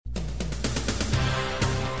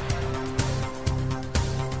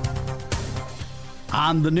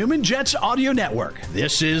On the Newman Jets Audio Network,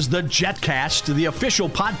 this is the JetCast, the official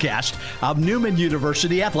podcast of Newman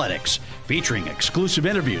University Athletics, featuring exclusive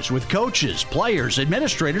interviews with coaches, players,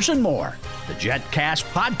 administrators, and more. The JetCast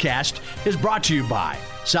podcast is brought to you by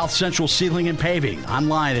South Central Ceiling and Paving,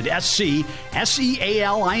 online at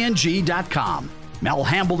SCSEALING.com. Mel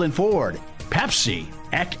Hambledon Ford, Pepsi,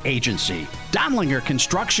 Eck Agency, Donlinger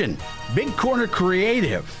Construction, Big Corner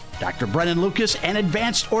Creative, Dr. Brennan Lucas and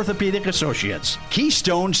Advanced Orthopedic Associates,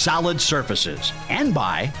 Keystone Solid Surfaces, and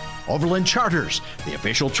by Overland Charters, the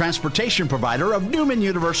official transportation provider of Newman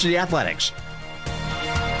University Athletics.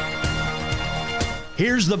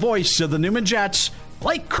 Here's the voice of the Newman Jets,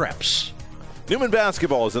 Blake Cripps. Newman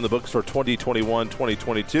basketball is in the books for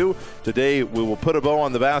 2021-2022. Today, we will put a bow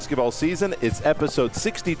on the basketball season. It's episode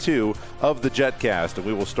 62 of the JetCast, and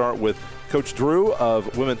we will start with Coach Drew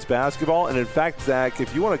of women's basketball. And in fact, Zach,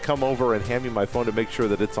 if you want to come over and hand me my phone to make sure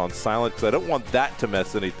that it's on silent, because I don't want that to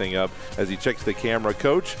mess anything up as he checks the camera.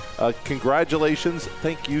 Coach, congratulations.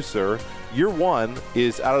 Thank you, sir. Year one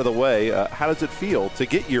is out of the way. How does it feel to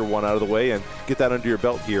get year one out of the way and get that under your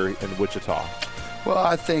belt here in Wichita? Well,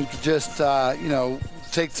 I think just,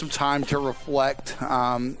 take some time to reflect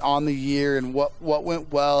on the year and what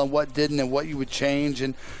went well and what didn't and what you would change.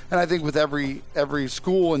 And I think with every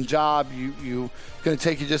school and job, you going to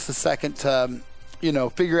take you just a second to,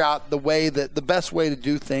 figure out the best way to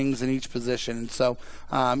do things in each position. And so,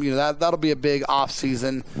 that'll be a big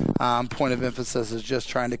off-season point of emphasis, is just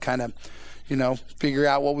trying to kind of, figure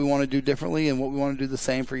out what we want to do differently and what we want to do the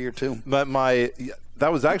same for year two.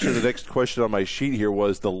 That was actually the next question on my sheet here,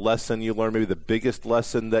 was the lesson you learned, maybe the biggest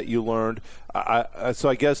lesson that you learned. So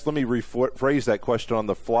I guess let me rephrase that question on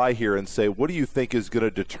the fly here and say, what do you think is going to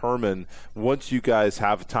determine, once you guys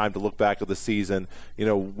have time to look back at the season,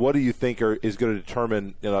 what do you think is going to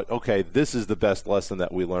determine, okay, this is the best lesson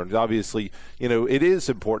that we learned? Obviously, it is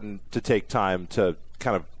important to take time to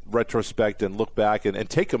kind of retrospect and look back and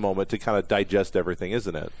take a moment to kind of digest everything,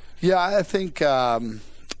 isn't it? Yeah, I think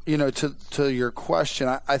to your question,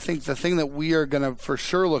 I think the thing that we are going to for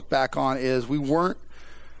sure look back on is we weren't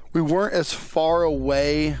as far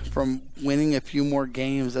away from winning a few more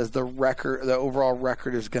games as the overall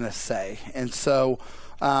record is going to say. And so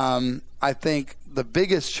I think the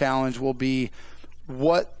biggest challenge will be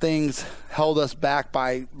what things held us back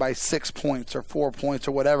by 6 points or 4 points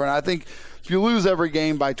or whatever. And I think if you lose every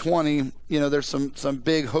game by 20, there's some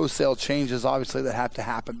big wholesale changes obviously that have to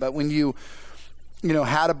happen. But when you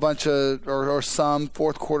had a bunch of or some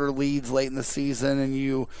fourth quarter leads late in the season, and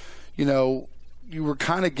you were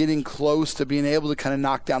kind of getting close to being able to kind of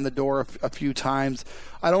knock down the door a few times.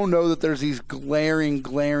 I don't know that there's these glaring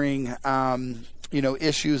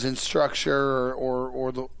issues in structure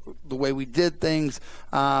or the way we did things.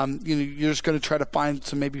 You're just going to try to find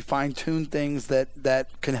some maybe fine-tune things that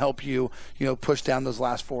can help you, push down those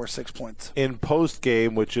last 4 or 6 points. In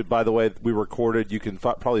post-game, which, by the way, we recorded, you can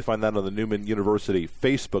probably find that on the Newman University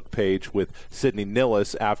Facebook page with Sydney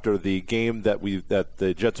Nillis after the game that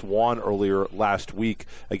the Jets won earlier last week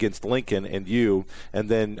against Lincoln and you. And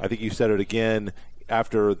then I think you said it again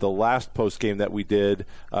after the last post game that we did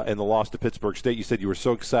in the loss to Pittsburgh State. You said you were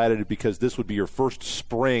so excited because this would be your first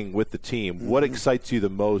spring with the team. Mm-hmm. What excites you the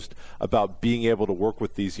most about being able to work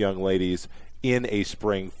with these young ladies in a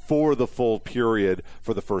spring for the full period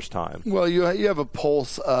for the first time? Well, you have a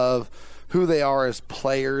pulse of who they are as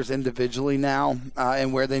players individually now,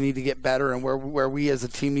 and where they need to get better, and where we as a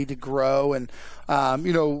team need to grow. And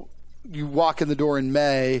you walk in the door in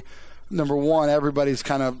May. Number one, everybody's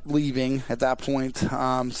kind of leaving at that point.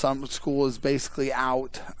 Some school is basically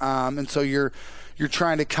out, and so you're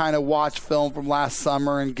trying to kind of watch film from last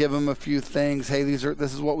summer and give them a few things. Hey, this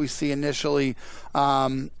is what we see initially.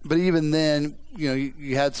 But even then,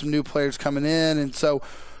 you had some new players coming in, and so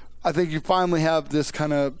I think you finally have this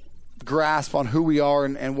kind of grasp on who we are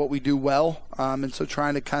and what we do well. And so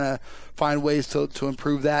trying to kind of find ways to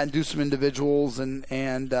improve that and do some individuals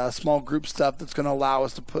and small group stuff that's going to allow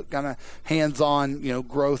us to put kind of hands-on,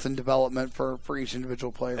 growth and development for each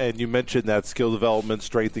individual player. And you mentioned that skill development,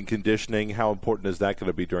 strength and conditioning. How important is that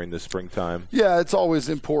going to be during this springtime? Yeah, it's always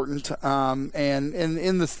important. And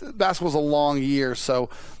in this, basketball's a long year, so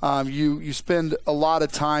you spend a lot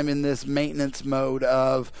of time in this maintenance mode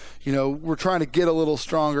of, we're trying to get a little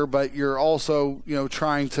stronger, but you're also,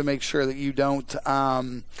 trying to make sure that you don't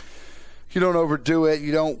overdo it.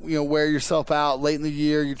 You don't wear yourself out late in the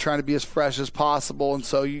year. You're trying to be as fresh as possible, and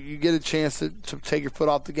so you get a chance to take your foot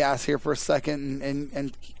off the gas here for a second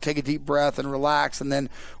and take a deep breath and relax. And then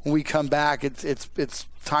when we come back, it's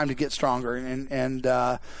time to get stronger, and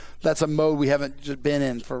that's a mode we haven't been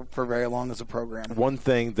in for very long as a program. One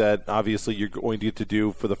thing that obviously you're going to get to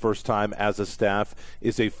do for the first time as a staff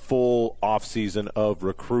is a full off-season of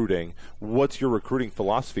recruiting. What's your recruiting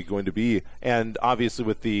philosophy going to be? And obviously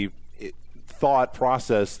with the thought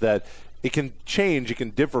process that it can change, it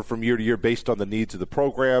can differ from year to year based on the needs of the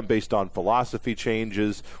program, based on philosophy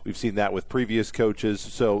changes. We've seen that with previous coaches.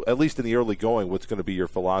 So at least in the early going, what's going to be your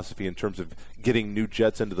philosophy in terms of getting new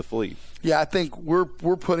Jets into the fleet? Yeah, I think we're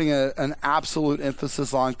putting an absolute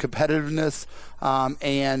emphasis on competitiveness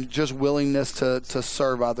and just willingness to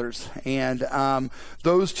serve others. And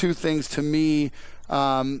those two things to me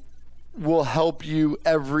will help you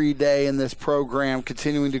every day in this program,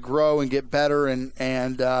 continuing to grow and get better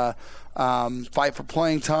and fight for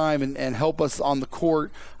playing time and help us on the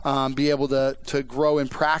court, be able to grow in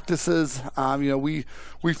practices.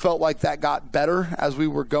 We felt like that got better as we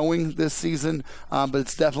were going this season, but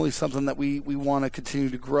it's definitely something that we want to continue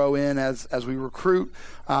to grow in as we recruit.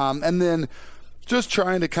 And then just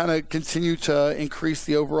trying to kind of continue to increase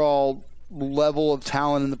the overall level of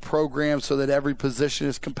talent in the program so that every position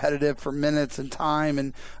is competitive for minutes and time,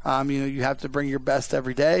 and you have to bring your best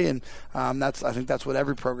every day, and I think that's what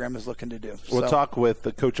every program is looking to do. We'll talk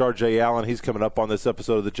with Coach R.J. Allen. He's coming up on this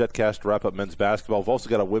episode of the JetCast to wrap up men's basketball. We've also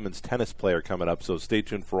got a women's tennis player coming up, so stay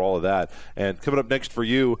tuned for all of that. And coming up next for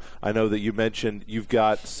you, I know that you mentioned you've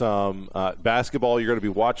got some basketball you're going to be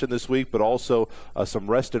watching this week, but also some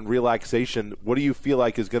rest and relaxation. What do you feel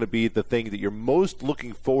like is going to be the thing that you're most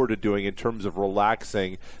looking forward to doing in terms of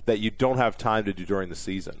relaxing that you don't have time to do during the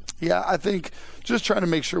season? Yeah, I think just trying to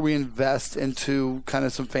make sure we invest into kind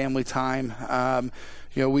of some family time.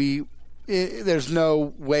 There's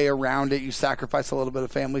no way around it. You sacrifice a little bit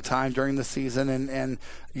of family time during the season, and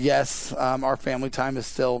yes, our family time is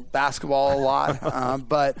still basketball a lot,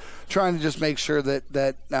 but trying to just make sure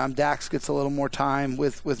that Dax gets a little more time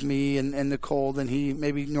with me and Nicole than he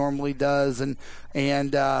maybe normally does, and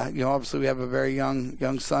obviously we have a very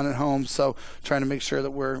young son at home, so trying to make sure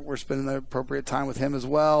that we're spending the appropriate time with him as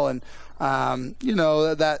well, and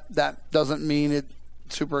that doesn't mean it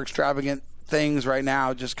super extravagant things right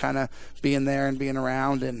now, just kind of being there and being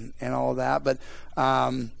around and all of that. But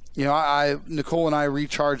Nicole and I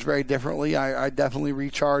recharge very differently. I definitely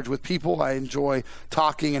recharge with people. I enjoy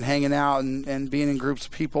talking and hanging out and being in groups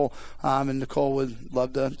of people. And Nicole would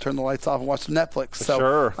love to turn the lights off and watch some Netflix. So,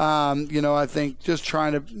 sure. I think just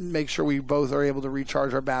trying to make sure we both are able to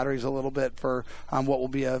recharge our batteries a little bit for what will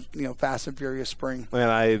be a fast and furious spring.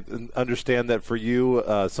 And I understand that for you,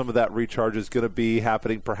 some of that recharge is going to be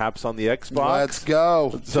happening perhaps on the Xbox. Let's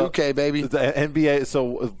go. So, 2K, baby. The NBA.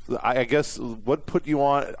 So I guess what put you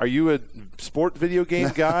on? Are you a sport video game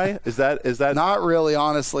guy? Is that not really?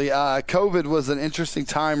 Honestly, COVID was an interesting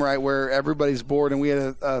time, right, where everybody's bored, and we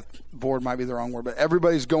had a bored might be the wrong word, but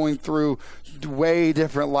everybody's going through way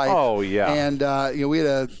different life. Oh yeah, and we had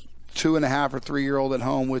a 2.5 or 3-year-old at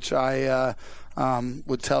home, which I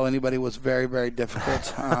would tell anybody was very, very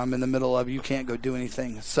difficult in the middle of you can't go do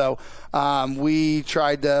anything. So we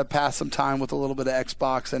tried to pass some time with a little bit of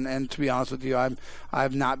Xbox, and to be honest with you,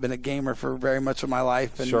 I've not been a gamer for very much of my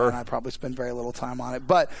life, and, sure. and I probably spend very little time on it.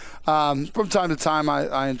 But from time to time,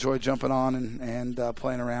 I enjoy jumping on and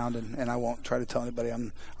playing around, and I won't try to tell anybody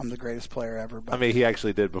I'm the greatest player ever. But. I mean, he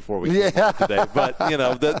actually did before we came on today.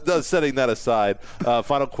 But setting that aside,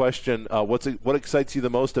 final question: what excites you the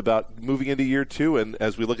most about moving into year 2, and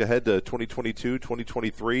as we look ahead to 2022,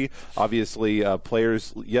 2023? Obviously,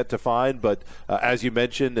 players yet to find, but as you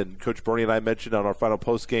mentioned, and Coach Bernie and I mentioned on our final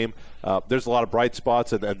post game, there's a lot of bright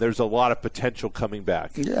spots, and there's a lot of potential coming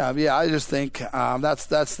back. Yeah. I just think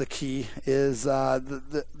that's the key. Is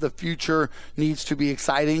the future needs to be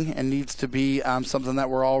exciting and needs to be something that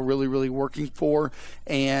we're all really, really working for,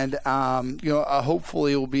 and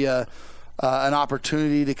hopefully it will be an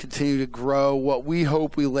opportunity to continue to grow what we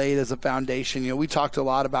hope we laid as a foundation. We talked a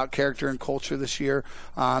lot about character and culture this year.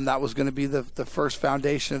 That was going to be the first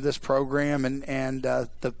foundation of this program and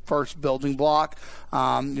the first building block.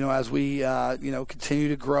 As we continue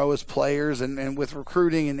to grow as players and with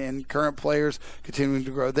recruiting and current players continuing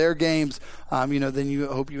to grow their games, then you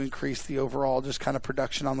hope you increase the overall just kind of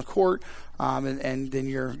production on the court, and then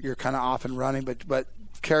you're kind of off and running. But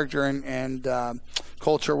character and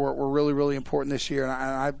culture were really, really important this year, and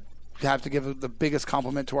I have to give the biggest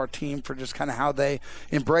compliment to our team for just kind of how they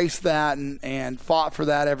embraced that and fought for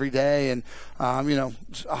that every day. And,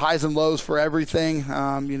 highs and lows for everything,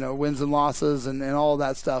 wins and losses and all of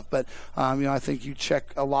that stuff. But, I think you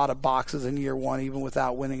check a lot of boxes in year one, even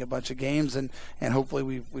without winning a bunch of games. And hopefully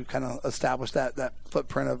we've kind of established that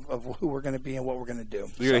footprint of who we're going to be and what we're going to do.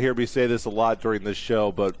 You're going to hear me say this a lot during this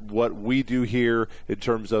show, but what we do here in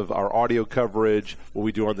terms of our audio coverage, what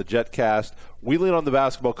we do on the JetCast, we lean on the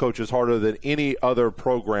basketball coaches harder than any other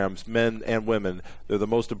programs, men and women. They're the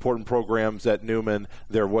most important programs at Newman.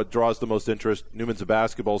 They're what draws the most interest. Newman's a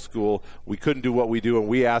basketball school. We couldn't do what we do, and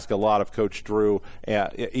we ask a lot of Coach Drew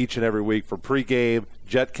each and every week for pregame,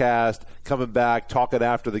 JetCast, coming back, talking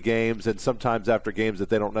after the games, and sometimes after games that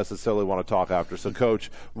they don't necessarily want to talk after. So,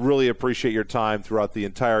 Coach, really appreciate your time throughout the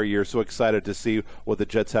entire year. So excited to see what the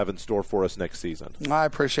Jets have in store for us next season. I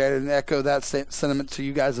appreciate it and echo that sentiment to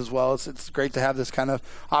you guys as well. It's great to have this kind of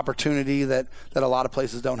opportunity that a lot of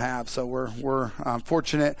places don't have. So we're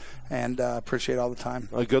fortunate and appreciate all the time.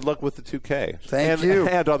 Good luck with the 2K. Thank you.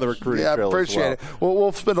 And on the recruiting trail appreciate as well. it.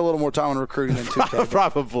 We'll spend a little more time on recruiting than 2K.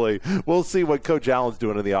 Probably. We'll see what Coach Allen's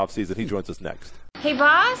doing in the offseason. He joins us next. Hey,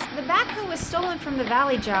 boss, the backhoe was stolen from the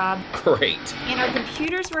Valley job. Great. And our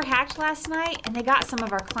computers were hacked last night, and they got some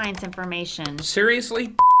of our clients' information.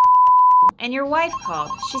 Seriously? And your wife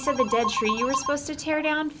called. She said the dead tree you were supposed to tear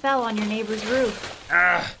down fell on your neighbor's roof.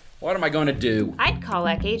 What am I going to do? I'd call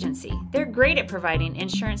EC Agency. They're great at providing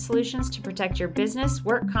insurance solutions to protect your business,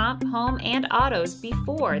 work comp, home, and autos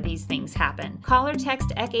before these things happen. Call or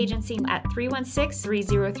text EC Agency at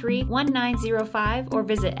 316-303-1905 or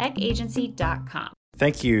visit ecagency.com.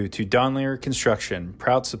 Thank you to Don Lear Construction,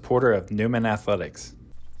 proud supporter of Newman Athletics.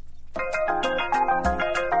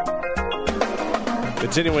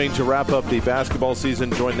 Continuing to wrap up the basketball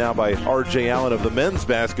season, joined now by R.J. Allen of the men's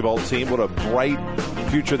basketball team. What a bright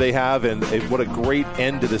future they have, and what a great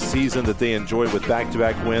end to the season that they enjoy with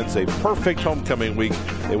back-to-back wins. A perfect homecoming week.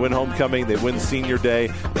 They win homecoming, they win senior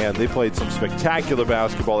day, and they played some spectacular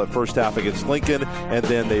basketball at first half against Lincoln, and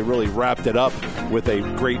then they really wrapped it up with a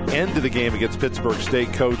great end to the game against Pittsburgh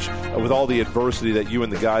State. Coach, with all the adversity that you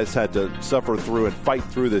and the guys had to suffer through and fight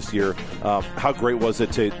through this year, how great was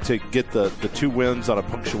it to get the 2 wins on a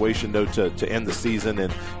punctuation note to end the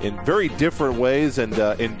season in very different ways and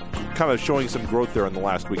in kind of showing some growth there in the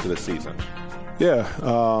last week of the season? Yeah,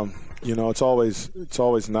 it's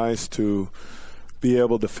always nice to be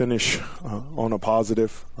able to finish on a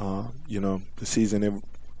positive. The season, a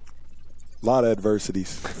lot of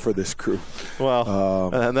adversities for this crew.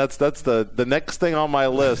 Well, and that's the next thing on my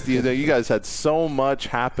list. You guys had so much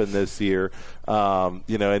happen this year, and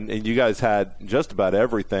you guys had just about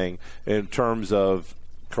everything in terms of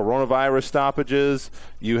coronavirus stoppages.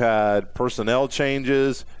 You had personnel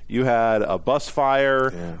changes. You had a bus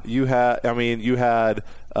fire. Yeah. You had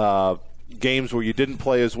games where you didn't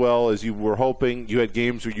play as well as you were hoping. You had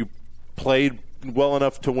games where you played well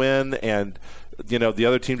enough to win, and the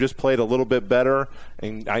other team just played a little bit better.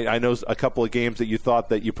 And I know a couple of games that you thought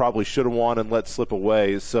that you probably should have won and let slip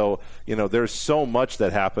away. So there's so much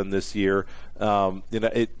that happened this year. Do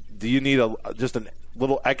you need just a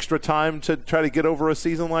little extra time to try to get over a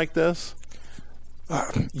season like this?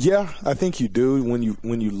 Yeah, I think you do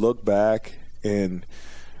when you look back, and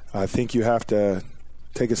I think you have to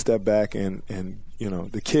take a step back and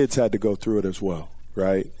the kids had to go through it as well,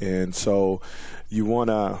 right? And so you want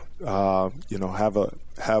to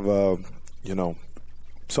have a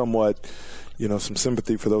somewhat some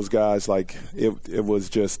sympathy for those guys. Like it was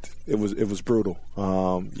brutal,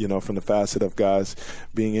 from the facet of guys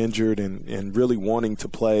being injured and really wanting to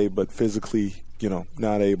play but physically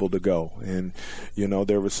not able to go. And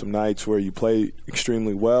there was some nights where you played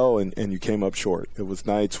extremely well and you came up short. It was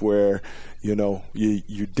nights where you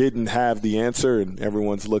didn't have the answer and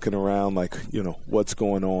everyone's looking around like what's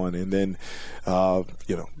going on. And then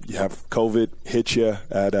you have COVID hit you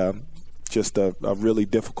at just a really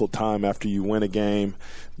difficult time after you win a game.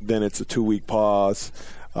 Then it's a 2-week pause.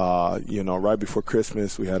 Right before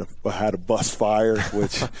Christmas, we had a bus fire,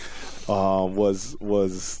 which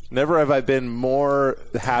was never have I been more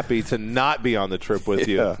happy to not be on the trip with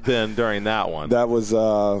you than during that one. That was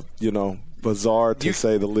bizarre to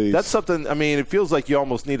say the least. That's something. I mean, it feels like you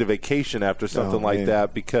almost need a vacation after something like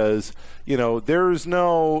that because there's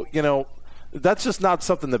no that's just not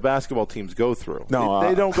something the basketball teams go through. No,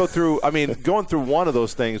 they don't go through. I mean, going through one of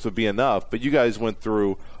those things would be enough, but you guys went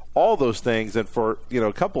through all those things, and for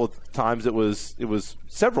a couple of times it was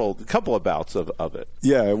a couple of bouts of it.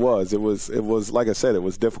 Yeah, it was like I said, it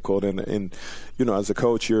was difficult, and as a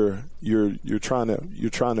coach, you're trying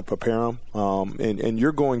to prepare them, and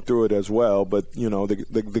you're going through it as well. But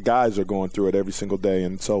the guys are going through it every single day,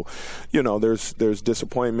 and so there's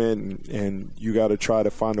disappointment, and you got to try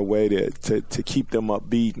to find a way to keep them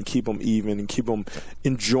upbeat and keep them even and keep them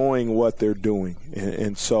enjoying what they're doing,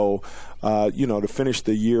 and so to finish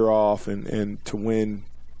the year off and to win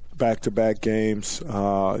back-to-back games,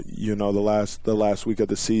 the last week of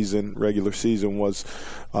the season, regular season, was,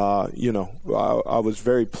 I was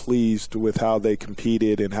very pleased with how they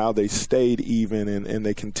competed and how they stayed even, and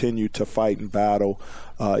they continued to fight and battle,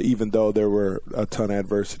 even though there were a ton of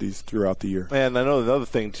adversities throughout the year. And I know another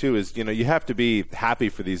thing, too, is, you have to be happy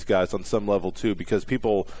for these guys on some level, too, because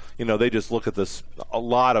people, they just look at this. A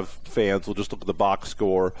lot of fans will just look at the box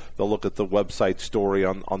score. They'll look at the website story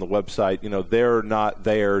on the website. They're not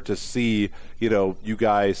there to see, you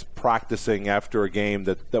guys practicing after a game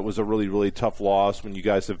that was a really, really tough loss, when you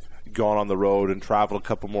guys have gone on the road and traveled a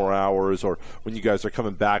couple more hours, or when you guys are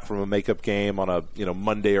coming back from a makeup game on a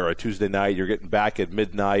Monday or a Tuesday night, you're getting back at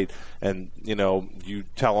midnight, and you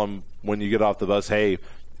tell them when you get off the bus, hey,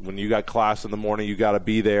 when you got class in the morning, you got to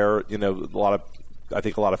be there. I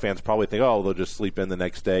think a lot of fans probably think, oh, they'll just sleep in the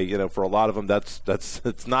next day. For a lot of them,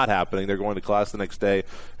 it's not happening. They're going to class the next day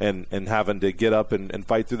and having to get up and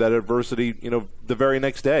fight through that adversity, the very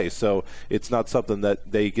next day. So it's not something that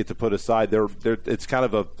they get to put aside. It's kind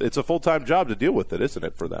of it's a full-time job to deal with it, isn't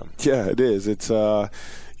it, for them? Yeah, it is. It's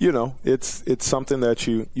it's something that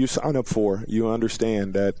you sign up for. You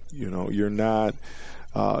understand that you're not.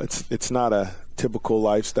 It's not a typical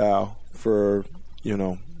lifestyle for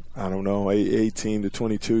I don't know, 18 to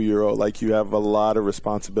 22-year-old. Like, you have a lot of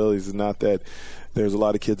responsibilities. It's not that there's a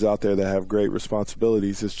lot of kids out there that have great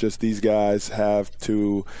responsibilities. It's just these guys have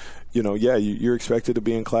to, you're expected to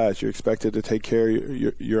be in class. You're expected to take care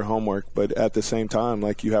of your homework. But at the same time,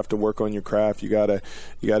 like, you have to work on your craft. You gotta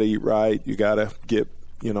eat right. You gotta get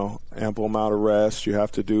ample amount of rest. You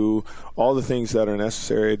have to do all the things that are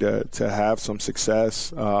necessary to have some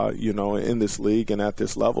success, in this league and at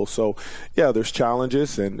this level. So, yeah, there's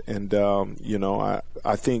challenges, and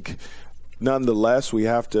I think nonetheless we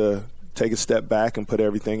have to take a step back and put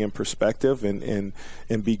everything in perspective and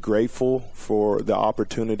be grateful for the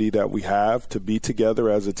opportunity that we have to be together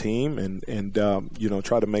as a team and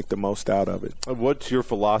try to make the most out of it. What's your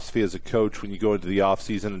philosophy as a coach when you go into the off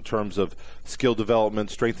season in terms of skill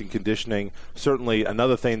development, strength and conditioning? Certainly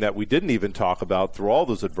another thing that we didn't even talk about through all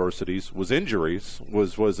those adversities was injuries,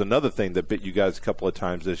 was another thing that bit you guys a couple of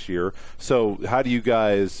times this year. So how do you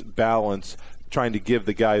guys balance trying to give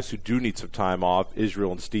the guys who do need some time off?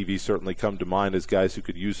 Israel and Stevie certainly come to mind as guys who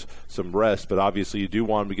could use some rest, but obviously you do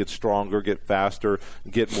want them to get stronger, get faster,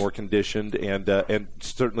 get more conditioned, and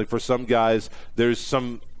certainly for some guys there's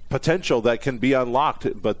some potential that can be unlocked,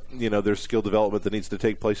 but there's skill development that needs to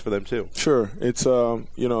take place for them too. Sure. It's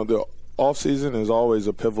the off season is always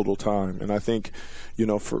a pivotal time, and I think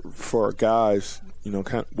for our guys,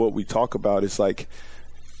 kind of what we talk about is like,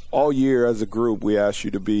 all year as a group, we ask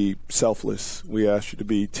you to be selfless. We ask you to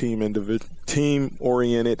be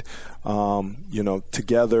team-oriented,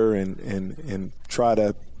 together and try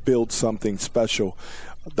to build something special.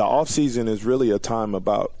 The off-season is really a time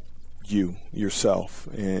about yourself,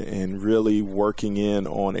 and really working in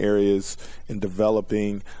on areas and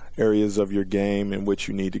developing areas of your game in which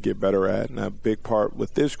you need to get better at. And a big part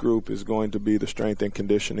with this group is going to be the strength and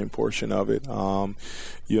conditioning portion of it. I'm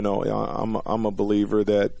a believer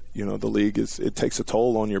that, the league it takes a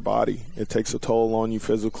toll on your body. It takes a toll on you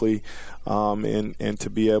physically. And to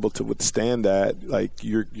be able to withstand that, like,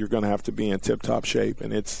 you're going to have to be in tip-top shape.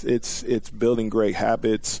 And it's building great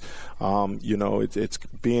habits. It's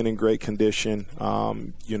being in great condition.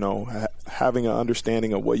 Having an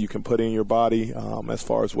understanding of what you can put in your body, as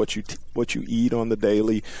far as what you eat on the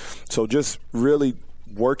daily. So just really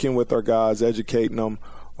working with our guys, educating them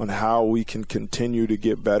on how we can continue to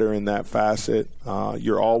get better in that facet.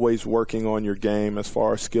 You're always working on your game as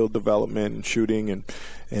far as skill development and shooting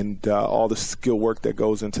and all the skill work that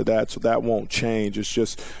goes into that. So that won't change. It's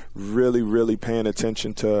just really, really paying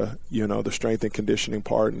attention to, the strength and conditioning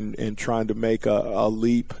part and trying to make a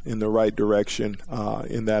leap in the right direction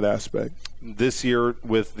in that aspect. This year,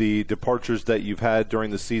 with the departures that you've had during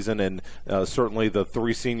the season, and certainly the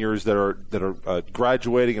three seniors that are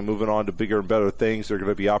graduating and moving on to bigger and better things, there are going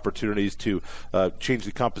to be opportunities to change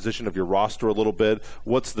the composition of your roster a little bit.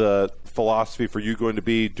 What's the philosophy for you going to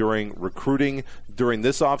be during recruiting during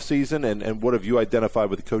this offseason, and what have you identified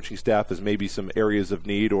with the coaching staff as maybe some areas of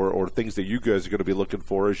need or things that you guys are going to be looking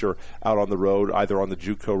for as you're out on the road, either on the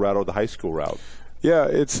JUCO route or the high school route? Yeah,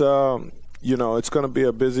 it's it's going to be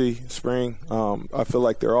a busy spring. I feel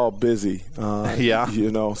like they're all busy.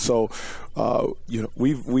 Yeah. So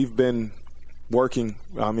we've been working.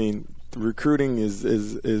 I mean, recruiting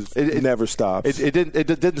it never stops. It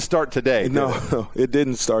didn't start today. No, it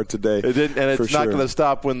didn't start today. It didn't, and it's not going to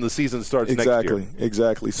stop when the season starts next year.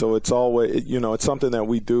 Exactly. So it's always it's something that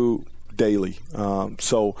we do daily.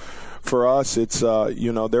 So for us, it's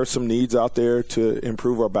there's some needs out there to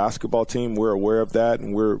improve our basketball team. We're aware of that,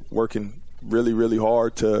 and we're working really, really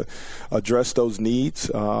hard to address those needs,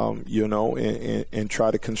 and try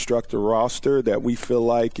to construct a roster that we feel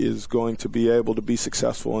like is going to be able to be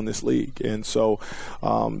successful in this league. And so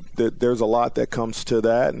there's a lot that comes to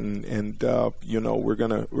that, and we're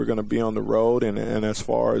gonna be on the road. And as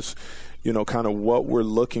far as kind of what we're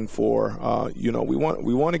looking for, we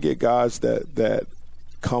want to get guys that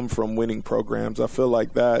come from winning programs. I feel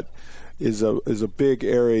like that is a big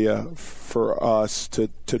area for us to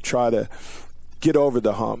try to get over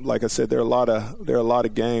the hump. Like I said, there are a lot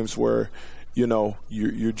of games where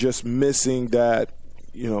you're just missing that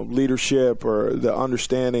leadership or the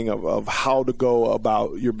understanding of how to go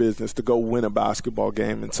about your business, to go win a basketball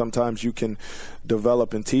game. And sometimes you can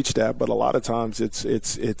develop and teach that, but a lot of times it's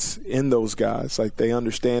in those guys. Like, they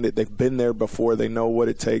understand it, they've been there before, they know what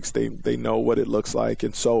it takes, they know what it looks like.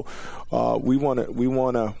 And so we want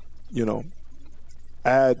to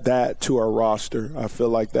add that to our roster. I feel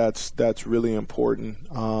like that's really important,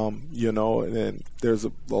 and there's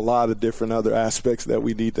a lot of different other aspects that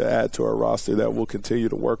we need to add to our roster that we'll continue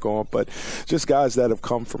to work on, but just guys that have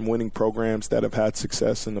come from winning programs that have had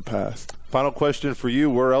success in the past. Final question for you.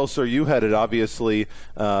 Where else are you headed? Obviously,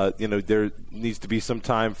 there needs to be some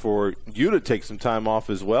time for you to take some time off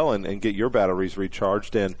as well and get your batteries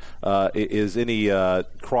recharged. And is any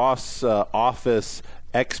cross-office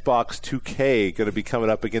Xbox 2K going to be coming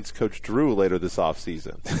up against Coach Drew later this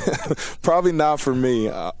offseason? Probably not for me.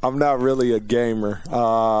 I'm not really a gamer.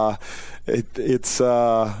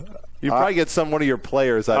 You probably get one of your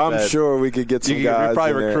players. I'm sure we could get some guys. You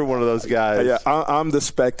probably recruit one of those guys. Yeah, I'm the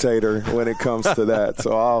spectator when it comes to that.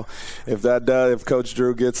 So if Coach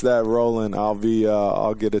Drew gets that rolling,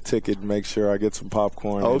 I'll get a ticket and make sure I get some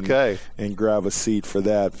popcorn. Okay. And grab a seat for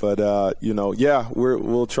that. But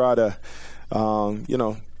we'll try to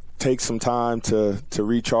take some time to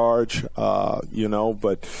recharge,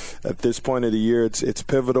 but at this point of the year, it's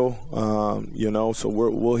pivotal, so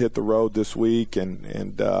we'll hit the road this week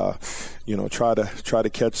and try to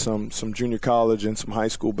catch some junior college and some high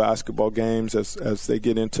school basketball games as they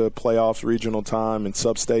get into playoffs, regional time, and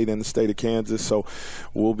sub-state in the state of Kansas. So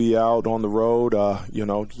we'll be out on the road,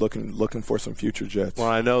 looking for some future Jets. Well,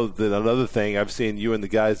 I know that another thing, I've seen you and the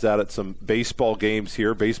guys out at some baseball games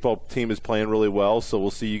here. Baseball team is playing really well, so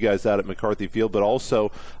we'll see you guys out at McCarthy Field, but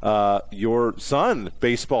also your son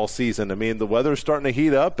baseball season. I mean, the weather's starting to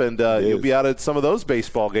heat up, and you'll be out at some of those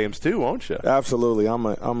baseball games too, won't you? Absolutely. I'm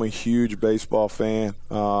a huge baseball fan.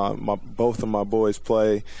 Both of my boys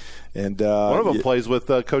play, and one of them plays with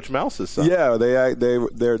Coach Mouse's son. Yeah,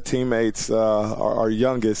 their teammates are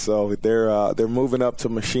youngest, so they're moving up to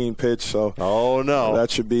machine pitch. So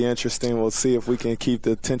that should be interesting. We'll see if we can keep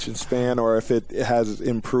the attention span or if it has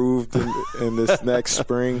improved in this next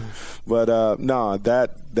spring. But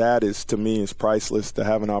that is, to me, is priceless, to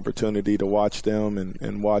have an opportunity to watch them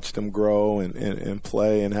and watch them grow and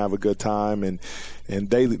play and have a good time, and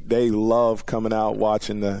they love coming out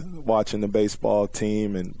watching the baseball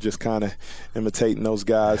team and just kind of imitating those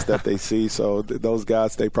guys that they see. So those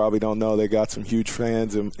guys, they probably don't know they got some huge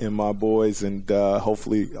fans in my boys, and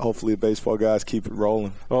hopefully the baseball guys keep it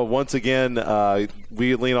rolling. Well, once again,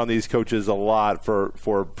 we lean on these coaches a lot for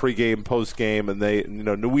pregame, postgame,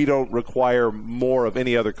 and we don't require more of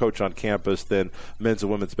any other coach on campus than men's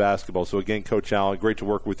and women's basketball. So again, Coach Allen, great to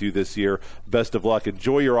work with you this year. Best of luck.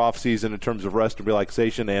 Enjoy your off season in terms of rest and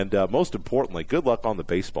relaxation, and most importantly, good luck on the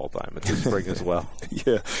baseball time this spring as well.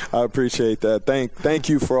 Yeah, I appreciate that. Thank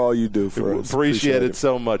you for all you do for us. Appreciate it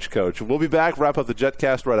so much, Coach. We'll be back, wrap up the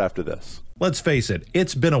JetCast right after this. Let's face it,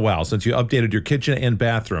 it's been a while since you updated your kitchen and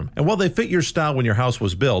bathroom. And while they fit your style when your house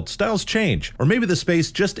was built, styles change. Or maybe the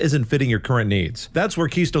space just isn't fitting your current needs. That's where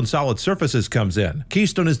Keystone Solid Surfaces comes in.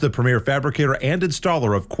 Keystone is the premier fabricator and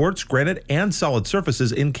installer of quartz, granite, and solid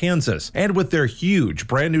surfaces in Kansas. And with their huge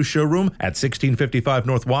brand new showroom at 1655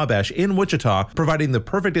 North Wabash in Wichita, providing the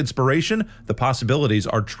perfect inspiration, the possibilities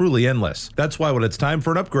are truly endless. That's why when it's time for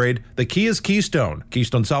an upgrade, the key is Keystone.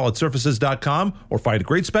 KeystoneSolidSurfaces.com or find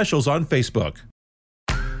great specials on Facebook.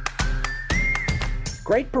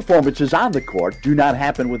 Great performances on the court do not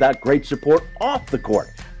happen without great support off the court.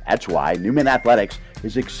 That's why Newman Athletics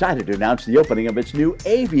is excited to announce the opening of its new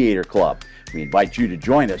Aviator Club. We invite you to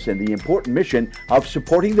join us in the important mission of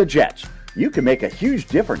supporting the Jets. You can make a huge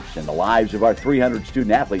difference in the lives of our 300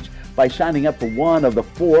 student athletes by signing up for one of the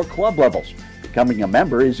 4 club levels. Becoming a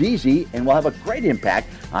member is easy and will have a great impact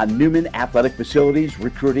on Newman athletic facilities,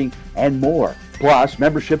 recruiting, and more. Plus,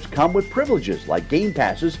 memberships come with privileges like game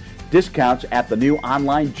passes, discounts at the new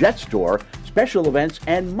online Jet store, special events,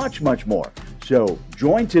 and much, much more. So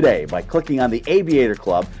join today by clicking on the Aviator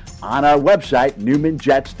Club on our website,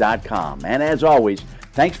 newmanjets.com. And as always,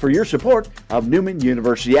 thanks for your support of Newman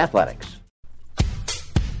University Athletics.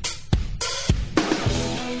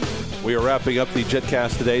 We are wrapping up the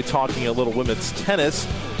JetCast today, talking a little women's tennis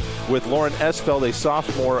with Lauren Esfeld, a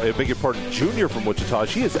sophomore, a big important junior from Wichita.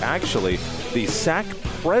 She is actually the SAAC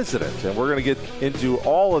president, and we're going to get into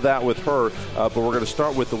all of that with her, but we're going to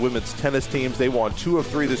start with the women's tennis teams. They won 2 of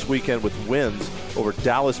 3 this weekend with wins over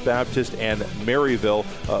Dallas Baptist and Maryville.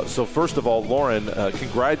 So first of all, Lauren,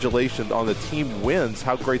 congratulations on the team wins.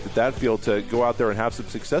 How great did that feel to go out there and have some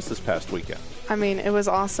success this past weekend? I mean, it was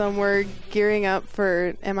awesome. We're gearing up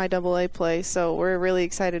for MIAA play, so we're really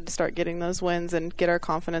excited to start getting those wins and get our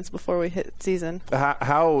confidence before we hit season.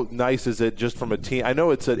 How nice is it just from a team? I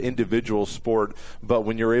know it's an individual sport, but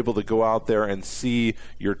when you're able to go out there and see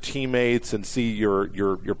your teammates and see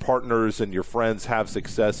your partners and your friends have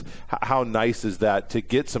success, how nice is that to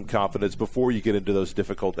get some confidence before you get into those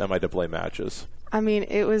difficult MIAA matches? I mean,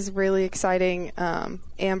 it was really exciting.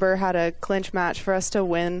 Amber had a clinch match for us to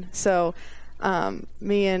win, so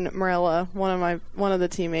me and Marilla, one of the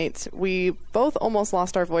teammates, we both almost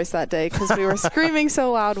lost our voice that day because we were screaming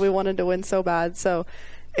so loud. We wanted to win so bad. So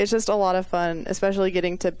it's just a lot of fun, especially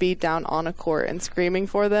getting to beat down on a court and screaming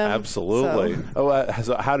for them. Absolutely. So.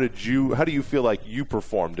 So how do you feel like you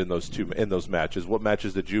performed in those matches? What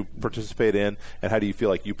matches did you participate in, and how do you feel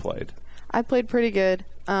like you played? I played pretty good.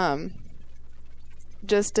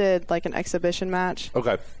 Just did like an exhibition match.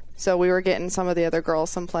 Okay. So we were getting some of the other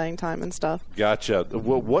girls some playing time and stuff. Gotcha.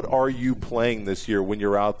 What are you playing this year when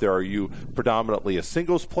you're out there? Are you predominantly a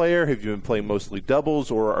singles player? Have you been playing mostly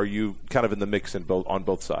doubles, or are you kind of in the mix on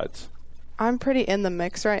both sides? I'm pretty in the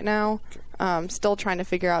mix right now. Still trying to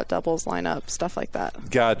figure out doubles lineup, stuff like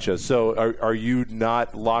that. Gotcha. So are you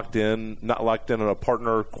not locked in on a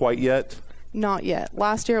partner quite yet? Not yet.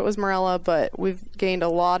 Last year it was Marilla, but we've gained a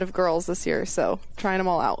lot of girls this year, so trying them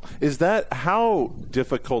all out. How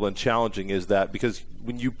difficult and challenging is that? Because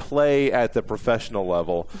when you play at the professional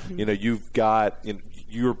level, mm-hmm.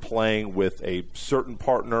 You're playing with a certain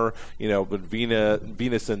partner, when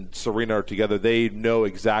Venus and Serena are together, they know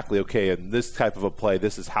exactly, okay, in this type of a play,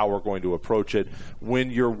 this is how we're going to approach it.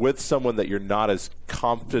 When you're with someone that you're not as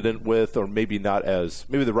confident with, or maybe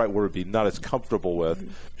the right word would be not as comfortable with,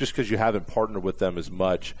 mm-hmm. just because you haven't partnered with them as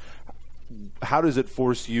much, how does it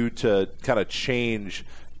force you to kind of change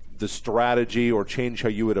the strategy or change how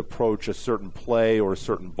you would approach a certain play or a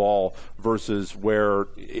certain ball versus where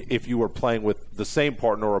if you were playing with the same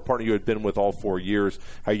partner or a partner you had been with all 4 years,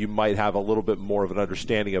 how you might have a little bit more of an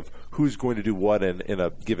understanding of who's going to do what in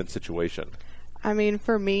a given situation? I mean,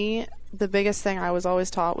 for me, the biggest thing I was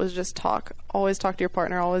always taught was just talk. Always talk to your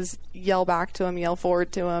partner. Always yell back to him, yell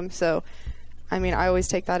forward to him. So, I mean, I always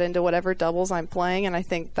take that into whatever doubles I'm playing, and I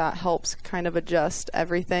think that helps kind of adjust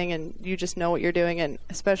everything, and you just know what you're doing, and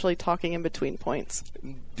especially talking in between points.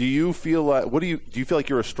 Do you feel like do you feel like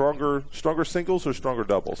you're a stronger singles or stronger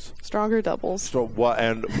doubles? Stronger doubles. So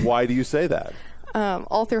and why do you say that?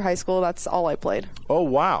 All through high school, that's all I played. Oh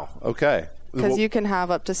wow, okay. Because you can have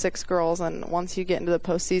up to 6 girls, and once you get into the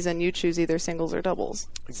postseason, you choose either singles or doubles.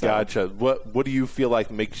 So. Gotcha. What do you feel like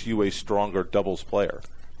makes you a stronger doubles player?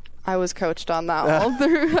 I was coached on that all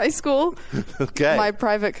through high school. Okay. My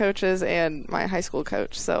private coaches and my high school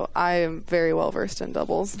coach. So I am very well versed in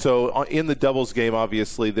doubles. So in the doubles game,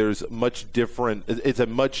 obviously, it's a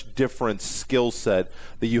much different skill set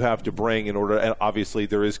that you have to bring in order. And obviously,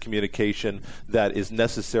 there is communication that is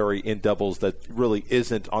necessary in doubles that really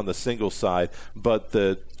isn't on the single side. But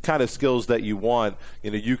the kind of skills that you want,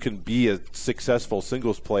 you can be a successful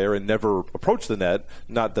singles player and never approach the net.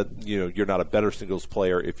 Not that, you're not a better singles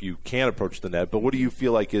player if you can approach the net, but what do you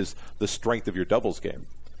feel like is the strength of your doubles game?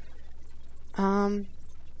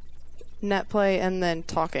 Net play and then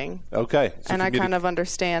talking. Okay. So and I kind of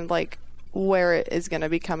understand, where it is going to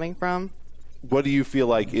be coming from. What do you feel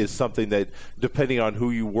like is something that, depending on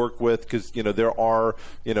who you work with, because there are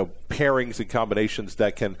pairings and combinations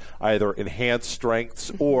that can either enhance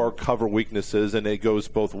strengths or cover weaknesses, and it goes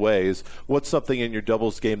both ways. What's something in your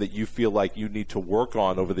doubles game that you feel like you need to work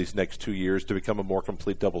on over these next 2 years to become a more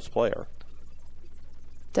complete doubles player?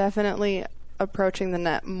 Definitely approaching the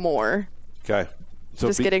net more. Okay. So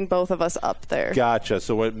just getting both of us up there. Gotcha.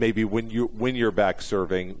 So maybe when you're back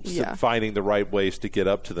serving, finding the right ways to get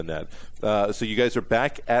up to the net. So you guys are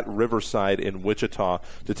back at Riverside in Wichita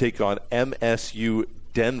to take on MSU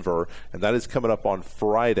Denver, and that is coming up on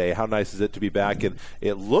Friday. How nice is it to be back? And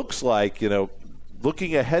it looks like,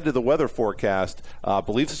 looking ahead to the weather forecast, I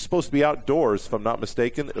believe it's supposed to be outdoors, if I'm not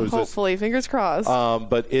mistaken. Hopefully, fingers crossed.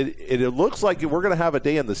 But it looks like we're going to have a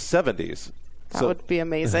day in the 70s. That would be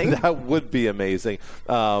amazing. That would be amazing.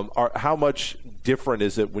 How much different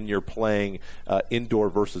is it when you're playing indoor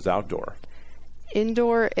versus outdoor?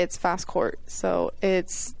 Indoor, it's fast court, so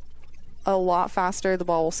it's a lot faster. The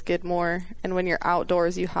ball will skid more. And when you're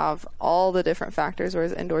outdoors, you have all the different factors,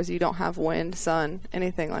 whereas indoors, you don't have wind, sun,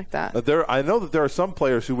 anything like that. I know that there are some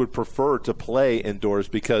players who would prefer to play indoors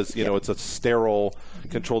because, it's a sterile,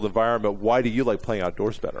 controlled environment. Why do you like playing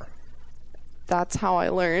outdoors better? That's how I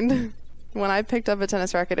learned. When I picked up a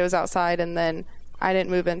tennis racket, it was outside, and then I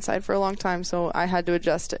didn't move inside for a long time, so I had to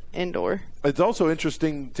adjust indoor. It's also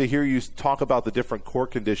interesting to hear you talk about the different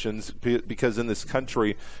court conditions because in this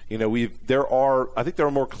country, I think there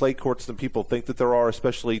are more clay courts than people think that there are,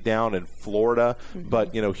 especially down in Florida. Mm-hmm.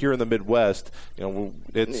 But here in the Midwest,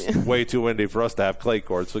 it's way too windy for us to have clay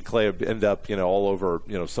courts. So clay would end up, all over,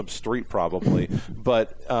 some street probably.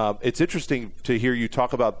 But it's interesting to hear you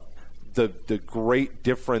talk about the great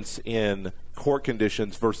difference in court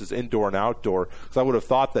conditions versus indoor and outdoor. Because I would have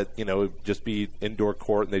thought that, it would just be indoor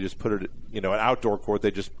court and they just put it, an outdoor court,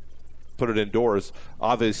 they just put it indoors.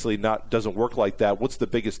 Obviously doesn't work like that. What's the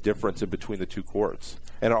biggest difference in between the two courts?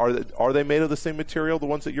 And are they made of the same material, the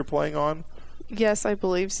ones that you're playing on? Yes, I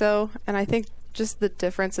believe so. And I think just the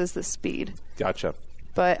difference is the speed. Gotcha.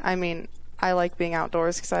 But, I like being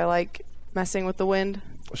outdoors because I like messing with the wind.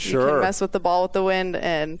 Sure. You can mess with the ball with the wind,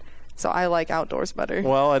 and so I like outdoors better.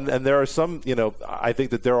 Well, and there are some, I think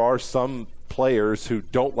that there are some players who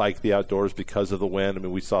don't like the outdoors because of the wind.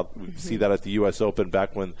 We see that at the U.S. Open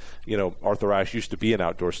back when, Arthur Ashe used to be an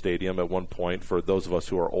outdoor stadium at one point for those of us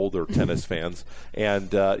who are older tennis fans.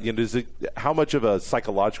 And, how much of a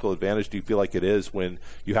psychological advantage do you feel like it is when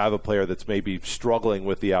you have a player that's maybe struggling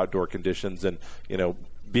with the outdoor conditions and,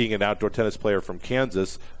 being an outdoor tennis player from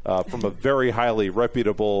Kansas, from a very highly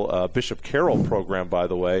reputable Bishop Carroll program, by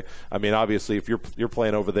the way. Obviously, if you're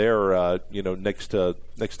playing over there, next to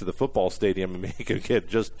the football stadium, it can get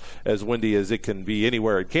just as windy as it can be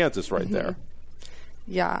anywhere in Kansas, right there.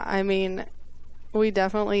 Yeah, we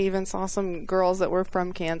definitely even saw some girls that were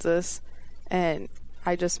from Kansas, and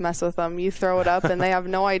I just mess with them. You throw it up, and they have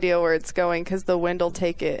no idea where it's going because the wind will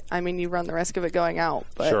take it. You run the risk of it going out,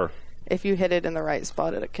 but sure. If you hit it in the right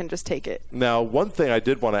spot, it can just take it. Now, one thing I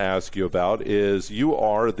did want to ask you about is you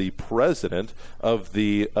are the president of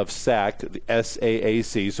SAAC, the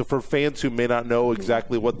SAAC. So for fans who may not know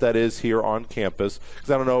exactly what that is here on campus,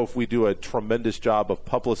 because I don't know if we do a tremendous job of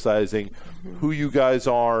publicizing who you guys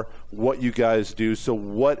are, what you guys do. So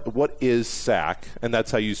what is SAAC? And that's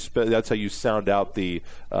how you sound out the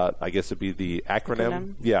I guess it'd be the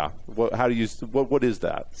acronym. Yeah. What is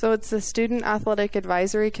that? So it's the Student Athletic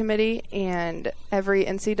Advisory Committee, and every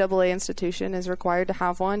NCAA institution is required to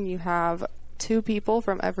have one. You have 2 people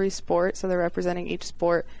from every sport, so they're representing each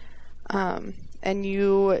sport. And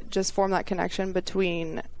you just form that connection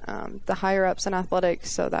between the higher-ups in athletics,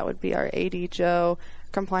 so that would be our AD, Joe,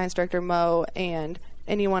 compliance director, Mo, and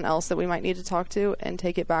anyone else that we might need to talk to, and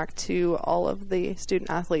take it back to all of the student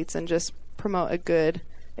athletes and just promote a good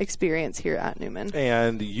experience here at Newman.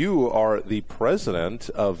 And you are the president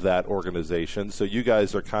of that organization, so you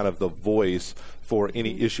guys are kind of the voice for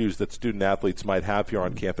any issues that student athletes might have here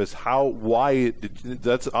on campus.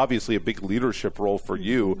 That's obviously a big leadership role for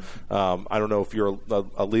you. I don't know if you're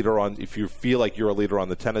a leader if you feel like you're a leader on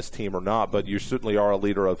the tennis team or not, but you certainly are a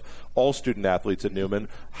leader of all student athletes at Newman.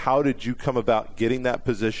 How did you come about getting that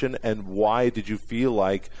position, and why did you feel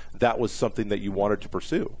like that was something that you wanted to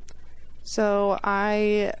pursue? So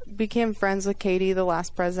I became friends with Katie, the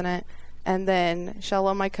last president, and then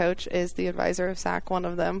Shello, my coach, is the advisor of SAAC, one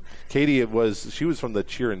of them. Katie, she was from the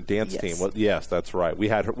cheer and dance team. Well, yes, that's right.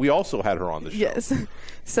 We also had her on the show. Yes.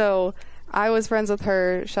 So I was friends with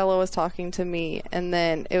her. Shello was talking to me, and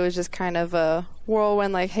then it was just kind of a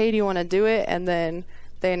whirlwind, like, hey, do you want to do it? And then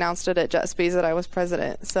they announced it at Jetspies that I was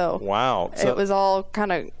president. So wow. It was all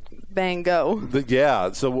kind of bang, go.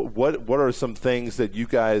 Yeah. So what are some things that you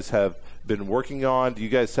guys have been working on? Do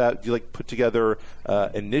you put together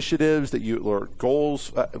initiatives or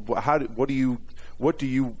goals? What do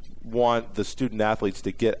you want the student athletes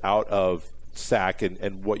to get out of SAAC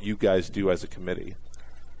and what you guys do as a committee?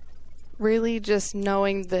 Really just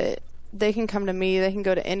knowing that they can come to me, they can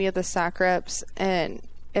go to any of the SAAC reps, and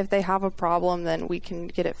if they have a problem, then we can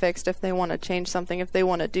get it fixed. If they want to change something, if they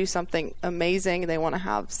want to do something amazing, they want to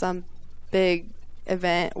have some big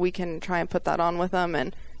event, we can try and put that on with them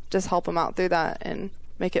and just help them out through that and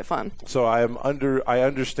make it fun. So I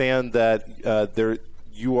understand that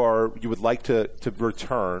you would like to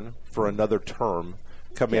return for another term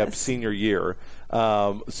coming up senior year.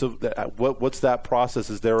 What's that process?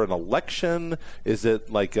 Is there an election? Is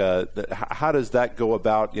it like how does that go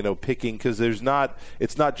about, picking? Because it's not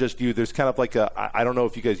just you. There's kind of like I don't know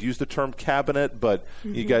if you guys use the term cabinet, but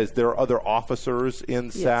you guys, there are other officers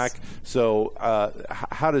in SAAC. So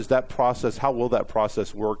how does that process, how will that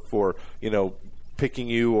process work for, picking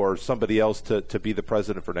you or somebody else to be the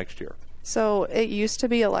president for next year? So it used to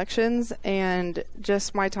be elections, and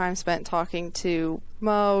just my time spent talking to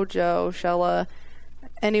Mo, Joe, Shella,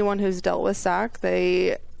 anyone who's dealt with SAAC,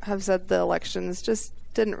 they have said the elections just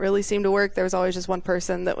didn't really seem to work. There was always just one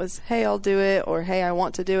person that was, hey, I'll do it, or hey, I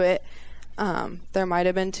want to do it. There might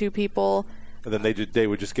have been two people. And then they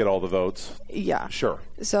would just get all the votes? Yeah. Sure.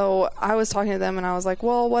 So I was talking to them, and I was like,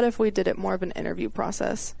 well, what if we did it more of an interview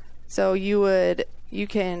process? So you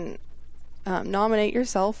can nominate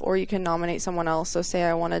yourself, or you can nominate someone else. So say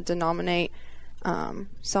I wanted to nominate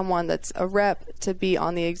someone that's a rep to be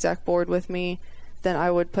on the exec board with me, then I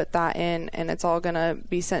would put that in, and it's all going to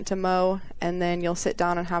be sent to Mo, and then you'll sit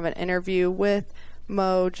down and have an interview with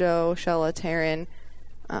Mo, Joe, Shella, Taryn.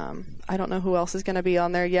 I don't know who else is going to be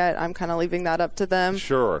on there yet. I'm kind of leaving that up to them.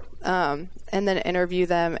 Sure. And then interview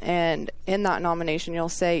them, and in that nomination you'll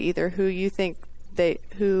say either who you think they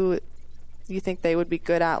would be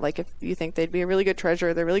good at, like if you think they'd be a really good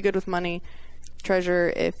treasurer, they're really good with money,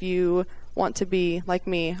 treasurer. If you want to be like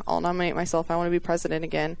me, I'll nominate myself, I want to be president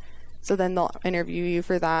again. So then they'll interview you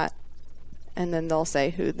for that, and then they'll say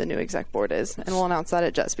who the new exec board is, and we'll announce that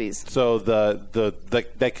at JetSpeeds. So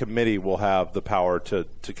that committee will have the power to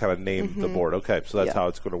kind of name the board. Okay, so that's how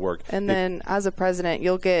it's going to work. And then as a president,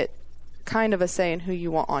 you'll get kind of a say in who you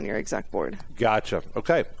want on your exec board. Gotcha.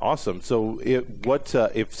 Okay, awesome. So if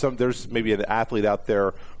there's maybe an athlete out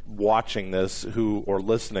there watching this or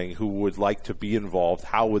listening who would like to be involved,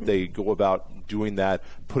 how would they go about doing that,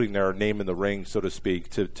 putting their name in the ring, so to speak,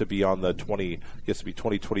 to be on the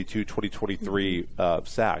 2022, 2023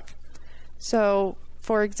 SAAC? So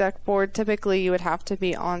for exec board, typically you would have to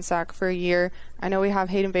be on SAAC for a year. I know we have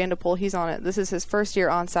Hayden Vanderpool. He's on it. This is his first year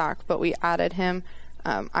on SAAC, but we added him.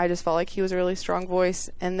 I just felt like he was a really strong voice.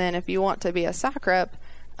 And then if you want to be a SAAC rep,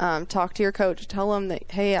 talk to your coach. Tell him that,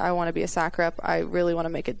 hey, I want to be a SAAC rep. I really want to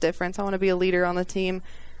make a difference. I want to be a leader on the team.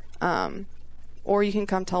 Or you can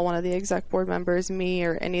come tell one of the exec board members, me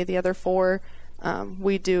or any of the other four.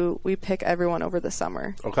 We pick everyone over the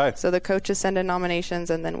summer. Okay. So the coaches send in nominations,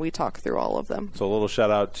 and then we talk through all of them. So a little shout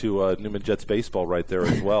out to Newman Jets baseball right there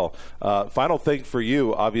as well. Final thing for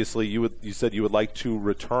you, obviously you said you would like to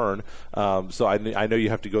return. So I know you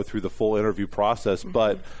have to go through the full interview process,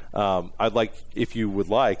 but I'd like to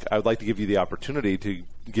give you the opportunity to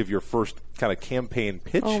give your first kind of campaign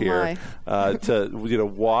pitch here to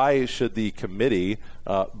why should the committee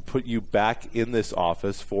put you back in this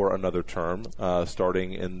office for another term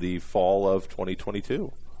starting in the fall of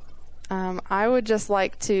 2022? I would just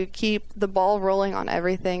like to keep the ball rolling on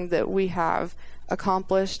everything that we have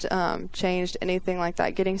accomplished, changed, anything like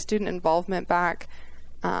that, getting student involvement back,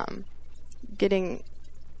 getting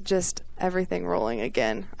just everything rolling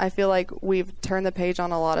again. I feel like we've turned the page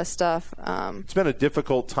on a lot of stuff. It's been a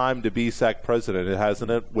difficult time to be SAAC president, hasn't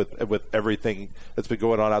it, with everything that's been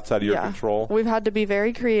going on outside of your control? We've had to be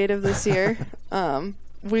very creative this year.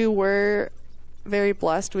 We were very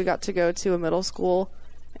blessed. We got to go to a middle school,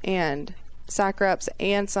 and SAAC reps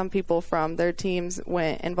and some people from their teams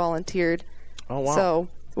went and volunteered. Oh, wow. So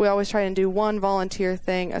we always try and do one volunteer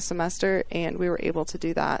thing a semester, and we were able to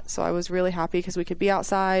do that. So I was really happy because we could be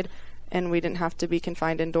outside, and we didn't have to be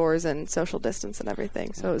confined indoors and social distance and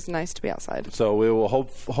everything. So it was nice to be outside. So we will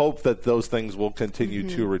hope that those things will continue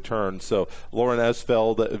to return. So Lauren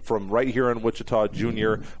Esfeld from right here in Wichita,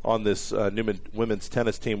 junior on this Newman women's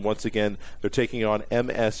tennis team. Once again, they're taking on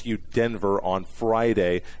MSU Denver on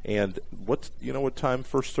Friday. And what time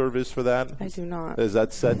first serve is for that? I do not. Is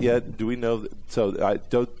that set yet? Do we know? So I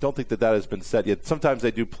don't think that has been set yet. Sometimes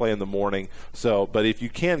they do play in the morning. So, but if you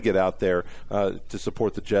can get out there to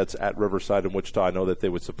support the Jets at Riverside in Wichita, I know that they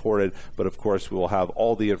would support it, but of course we will have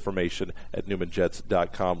all the information at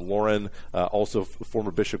newmanjets.com. Lauren, also former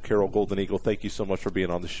Bishop Carroll Golden Eagle, thank you so much for being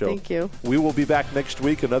on the show. Thank you. We will be back next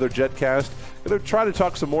week, another JetCast. Going to try to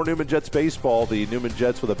talk some more Newman Jets baseball. The Newman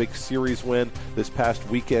Jets with a big series win this past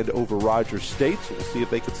weekend over Rogers State. So we'll see if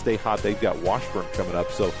they can stay hot. They've got Washburn coming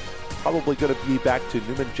up, so probably going to be back to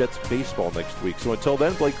Newman Jets baseball next week. So until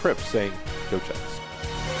then, Blake Cripps saying, go Jets.